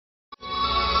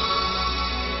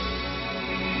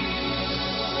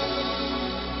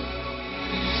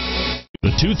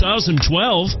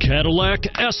2012 Cadillac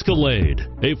Escalade.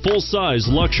 A full-size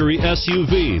luxury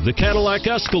SUV, the Cadillac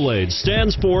Escalade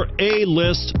stands for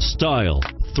A-list style.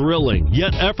 Thrilling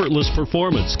yet effortless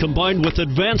performance combined with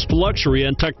advanced luxury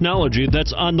and technology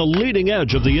that's on the leading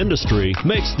edge of the industry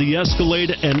makes the Escalade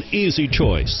an easy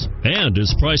choice and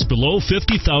is priced below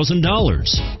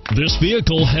 $50,000. This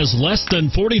vehicle has less than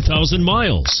 40,000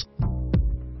 miles.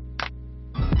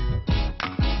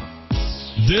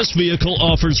 This vehicle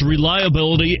offers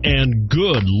reliability and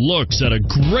good looks at a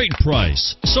great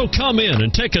price. So come in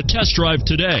and take a test drive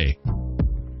today.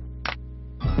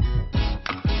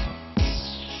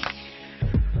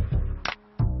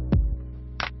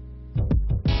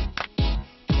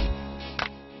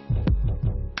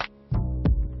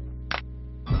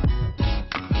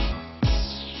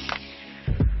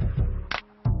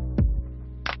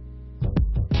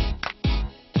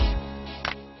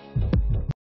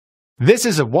 This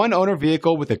is a one-owner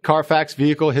vehicle with a Carfax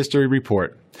Vehicle History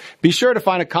Report. Be sure to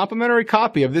find a complimentary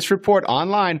copy of this report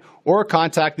online or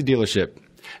contact the dealership.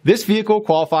 This vehicle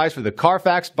qualifies for the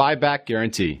Carfax Buyback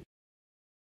Guarantee.